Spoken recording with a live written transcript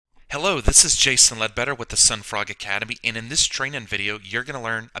Hello, this is Jason Ledbetter with the SunFrog Academy, and in this training video, you're going to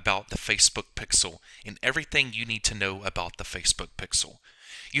learn about the Facebook Pixel and everything you need to know about the Facebook Pixel.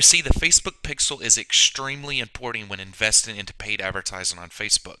 You see, the Facebook Pixel is extremely important when investing into paid advertising on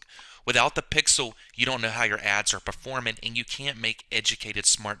Facebook. Without the Pixel, you don't know how your ads are performing, and you can't make educated,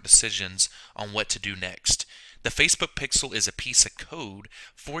 smart decisions on what to do next. The Facebook Pixel is a piece of code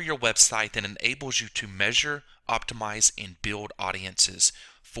for your website that enables you to measure, optimize, and build audiences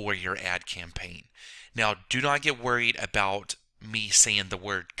for your ad campaign. Now, do not get worried about me saying the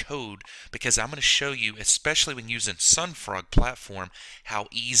word code, because I'm going to show you, especially when using SunFrog platform, how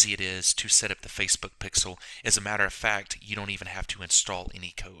easy it is to set up the Facebook Pixel. As a matter of fact, you don't even have to install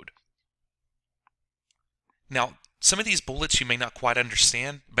any code. Now, some of these bullets you may not quite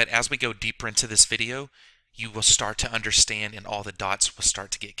understand, but as we go deeper into this video, you will start to understand and all the dots will start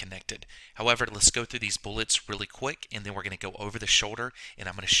to get connected. However, let's go through these bullets really quick, and then we're going to go over the shoulder, and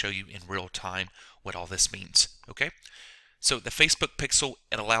I'm going to show you in real time what all this means. Okay? So the Facebook Pixel,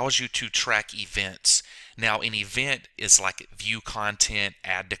 it allows you to track events. Now, an event is like view content,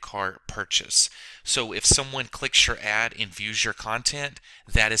 add to cart, purchase. So if someone clicks your ad and views your content,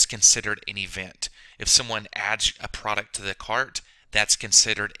 that is considered an event. If someone adds a product to the cart, that's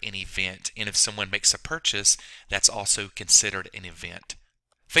considered an event. And if someone makes a purchase, that's also considered an event.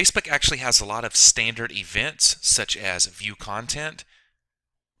 Facebook actually has a lot of standard events, such as view content,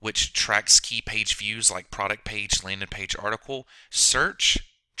 which tracks key page views like product page, landing page, article. Search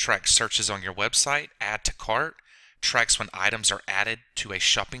tracks searches on your website. Add to cart tracks when items are added to a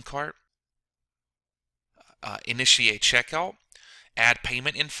shopping cart. Initiate checkout. Add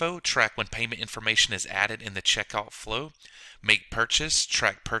payment info, track when payment information is added in the checkout flow. Make purchase,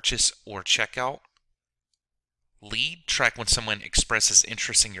 track purchase or checkout. Lead, track when someone expresses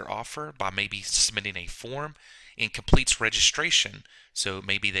interest in your offer by maybe submitting a form. And completes registration, so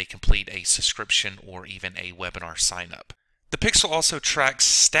maybe they complete a subscription or even a webinar sign up. The Pixel also tracks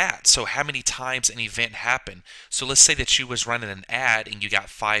stats, so how many times an event happened. So let's say that you was running an ad and you got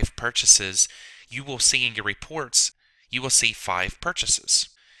 5 purchases. You will see in your reports, you will see 5 purchases.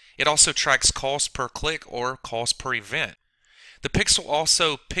 It also tracks calls per click or calls per event. The Pixel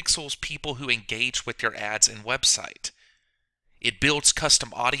also pixels people who engage with your ads and website. It builds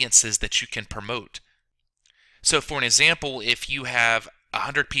custom audiences that you can promote. So for an example, if you have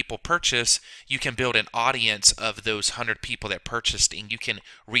 100 people purchase, you can build an audience of those 100 people that purchased, and you can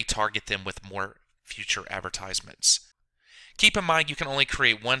retarget them with more future advertisements. Keep in mind, you can only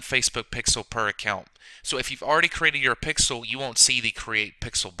create one Facebook Pixel per account. So if you've already created your Pixel, you won't see the Create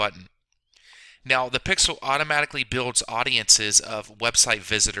Pixel button. Now, the Pixel automatically builds audiences of website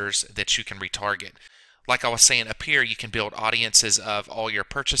visitors that you can retarget. Like I was saying up here, you can build audiences of all your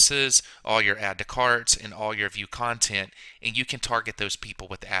purchases, all your add to carts, and all your view content, and you can target those people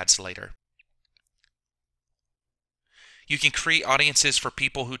with ads later. You can create audiences for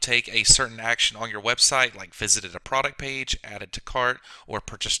people who take a certain action on your website, like visited a product page, added to cart, or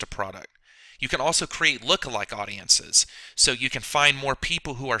purchased a product. You can also create lookalike audiences, so you can find more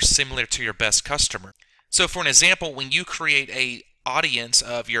people who are similar to your best customer. So for an example, when you create a audience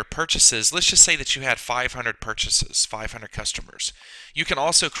of your purchases, let's just say that you had 500 purchases, 500 customers. You can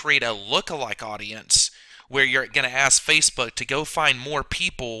also create a lookalike audience where you're going to ask Facebook to go find more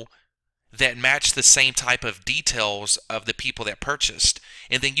people that match the same type of details of the people that purchased.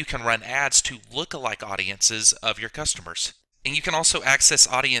 And then you can run ads to lookalike audiences of your customers. And you can also access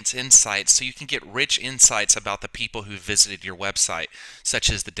audience insights, so you can get rich insights about the people who visited your website, such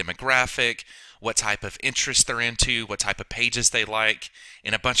as the demographic, what type of interest they're into, what type of pages they like,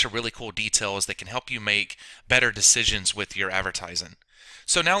 and a bunch of really cool details that can help you make better decisions with your advertising.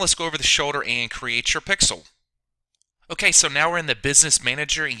 So now let's go over the shoulder and create your pixel. Okay, so now we're in the Business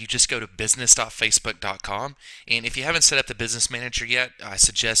Manager, and you just go to business.facebook.com. And if you haven't set up the Business Manager yet, I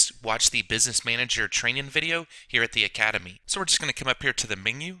suggest watch the Business Manager training video here at the Academy. So we're just going to come up here to the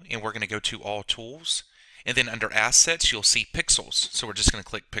menu, and we're going to go to All Tools. And then under Assets, you'll see Pixels. So we're just going to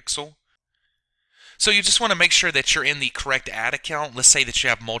click Pixel. So you just want to make sure that you're in the correct ad account. Let's say that you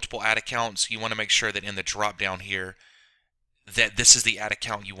have multiple ad accounts. You want to make sure that in the drop down here that this is the ad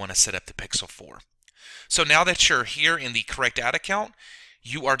account you want to set up the pixel for. So now that you're here in the correct ad account,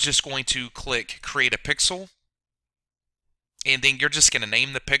 you are just going to click Create a Pixel, and then you're just going to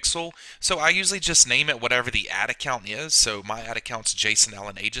name the pixel. So I usually just name it whatever the ad account is. So my ad account's Jason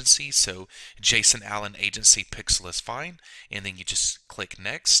Allen Agency, so Jason Allen Agency Pixel is fine. And then you just click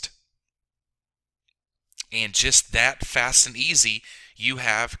Next. And just that fast and easy, you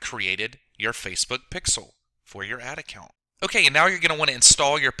have created your Facebook Pixel for your ad account. Okay, and now you're going to want to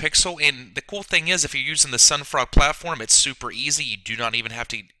install your Pixel, and the cool thing is if you're using the SunFrog platform, it's super easy. You do not even have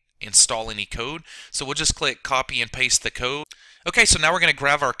to install any code. So we'll just click copy and paste the code. Okay, so now we're going to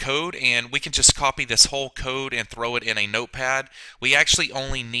grab our code, and we can just copy this whole code and throw it in a notepad. We actually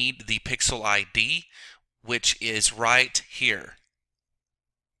only need the pixel ID, which is right here.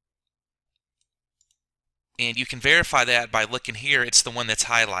 And you can verify that by looking here. It's the one that's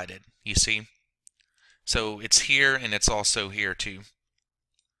highlighted, you see? So it's here, and it's also here too.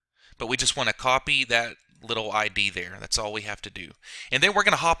 But we just want to copy that little ID there. That's all we have to do. And then we're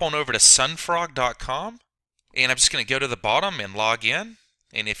going to hop on over to sunfrog.com. And I'm just going to go to the bottom and log in.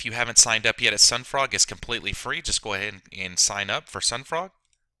 And if you haven't signed up yet at SunFrog, it's completely free. Just go ahead and sign up for SunFrog.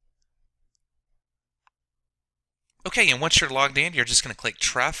 Okay, and once you're logged in, you're just going to click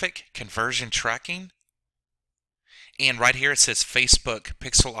Traffic Conversion Tracking. And right here it says Facebook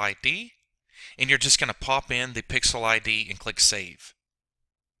Pixel ID. And you're just going to pop in the Pixel ID and click Save.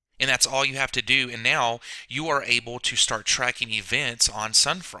 And that's all you have to do, and now you are able to start tracking events on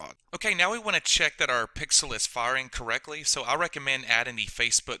SunFrog. Okay, now we want to check that our pixel is firing correctly, so I recommend adding the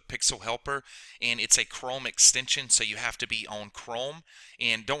Facebook Pixel Helper, and it's a Chrome extension, so you have to be on Chrome.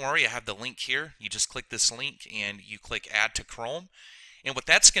 And don't worry, I have the link here. You just click this link and you click Add to Chrome. And what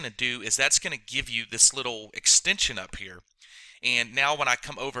that's going to do is that's going to give you this little extension up here. And now when I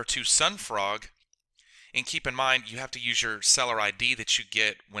come over to SunFrog, and keep in mind, you have to use your seller ID that you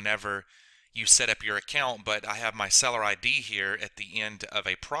get whenever you set up your account, but I have my seller ID here at the end of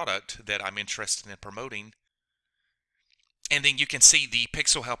a product that I'm interested in promoting. And then you can see the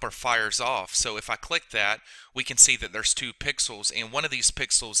pixel helper fires off. So if I click that, we can see that there's two pixels, and one of these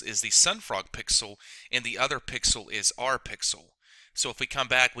pixels is the SunFrog pixel, and the other pixel is our pixel. So if we come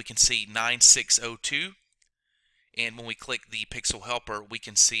back, we can see 9602, and when we click the pixel helper, we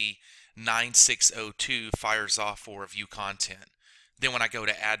can see 9602 fires off for view content. Then when I go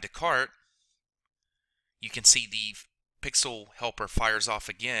to add to cart, you can see the pixel helper fires off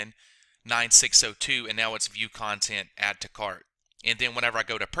again, 9602, and now it's view content, add to cart. And then whenever I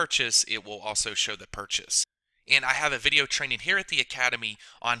go to purchase, it will also show the purchase. And I have a video training here at the Academy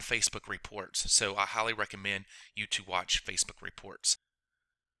on Facebook reports, so I highly recommend you to watch Facebook reports.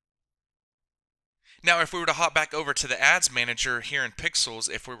 Now, if we were to hop back over to the Ads Manager here in Pixels,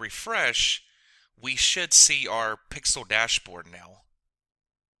 if we refresh, we should see our Pixel dashboard now.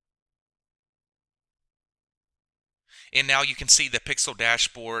 And now you can see the Pixel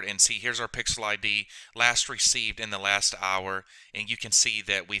dashboard and see here's our Pixel ID, last received in the last hour, and you can see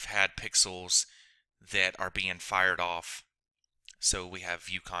that we've had pixels that are being fired off. So we have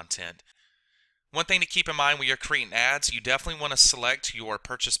view content. One thing to keep in mind when you're creating ads, you definitely want to select your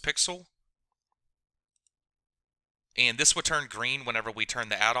purchase pixel. And this will turn green whenever we turn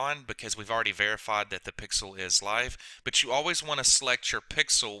the ad on because we've already verified that the pixel is live. But you always want to select your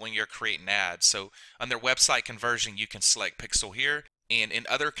pixel when you're creating ads. So on their website conversion, you can select pixel here. And in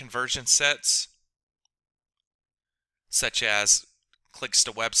other conversion sets, such as clicks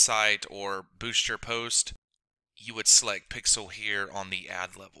to website or boost your post, you would select pixel here on the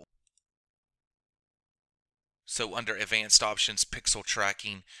ad level. So under advanced options, pixel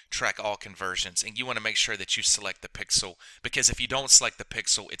tracking, track all conversions, and you want to make sure that you select the pixel, because if you don't select the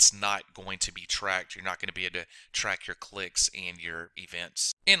pixel, it's not going to be tracked. You're not going to be able to track your clicks and your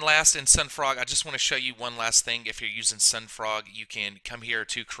events. And last, in SunFrog, I just want to show you one last thing. If you're using SunFrog, you can come here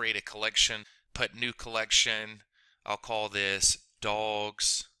to create a collection, put new collection. I'll call this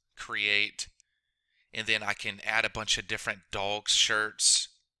dogs, create, and then I can add a bunch of different dogs shirts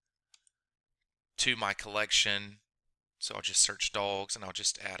to my collection. So I'll just search dogs and I'll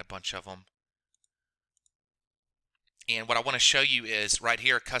just add a bunch of them. And what I want to show you is right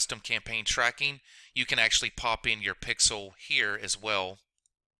here, custom campaign tracking. You can actually pop in your pixel here as well.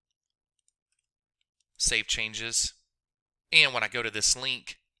 Save changes. And when I go to this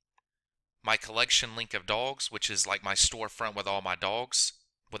link, my collection link of dogs, which is like my storefront with all my dogs,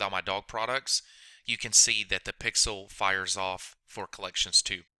 with all my dog products, you can see that the pixel fires off for collections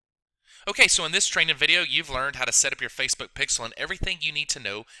too. Okay, so in this training video, you've learned how to set up your Facebook pixel and everything you need to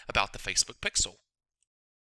know about the Facebook pixel.